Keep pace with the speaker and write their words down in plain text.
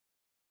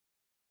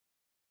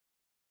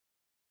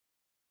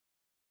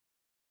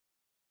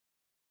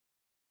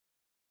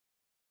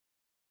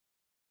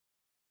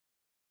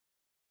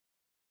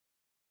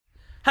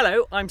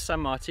Hello, I'm Sam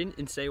Martin,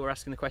 and today we're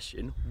asking the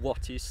question,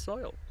 what is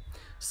soil?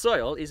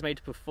 Soil is made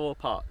up of four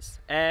parts: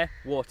 air,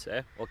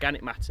 water,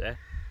 organic matter,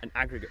 and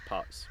aggregate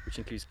parts, which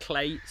includes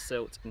clay,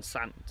 silt and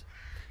sand.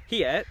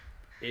 Here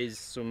is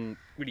some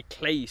really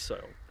clayey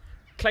soil.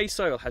 Clay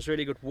soil has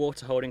really good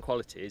water holding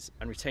qualities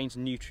and retains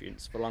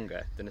nutrients for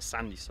longer than a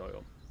sandy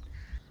soil.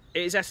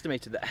 It is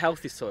estimated that a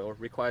healthy soil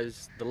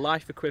requires the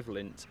life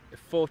equivalent of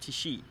 40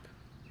 sheep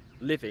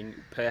living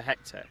per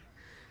hectare.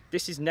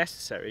 This is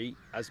necessary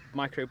as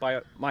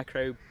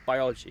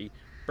microbiology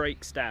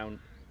breaks down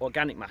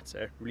organic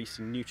matter,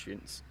 releasing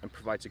nutrients, and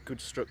provides a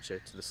good structure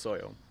to the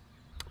soil.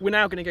 We're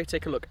now going to go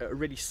take a look at a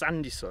really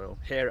sandy soil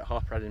here at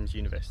Harper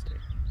University.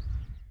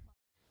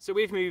 So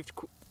we've moved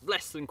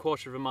less than a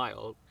quarter of a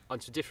mile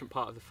onto a different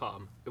part of the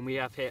farm, and we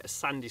have here a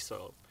sandy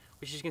soil,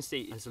 which as you can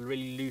see has a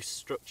really loose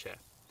structure.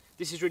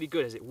 This is really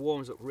good as it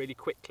warms up really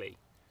quickly,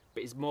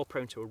 but is more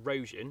prone to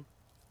erosion,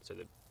 so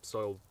the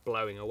soil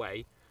blowing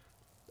away,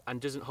 and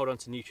doesn't hold on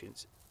to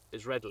nutrients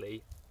as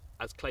readily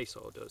as clay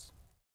soil does.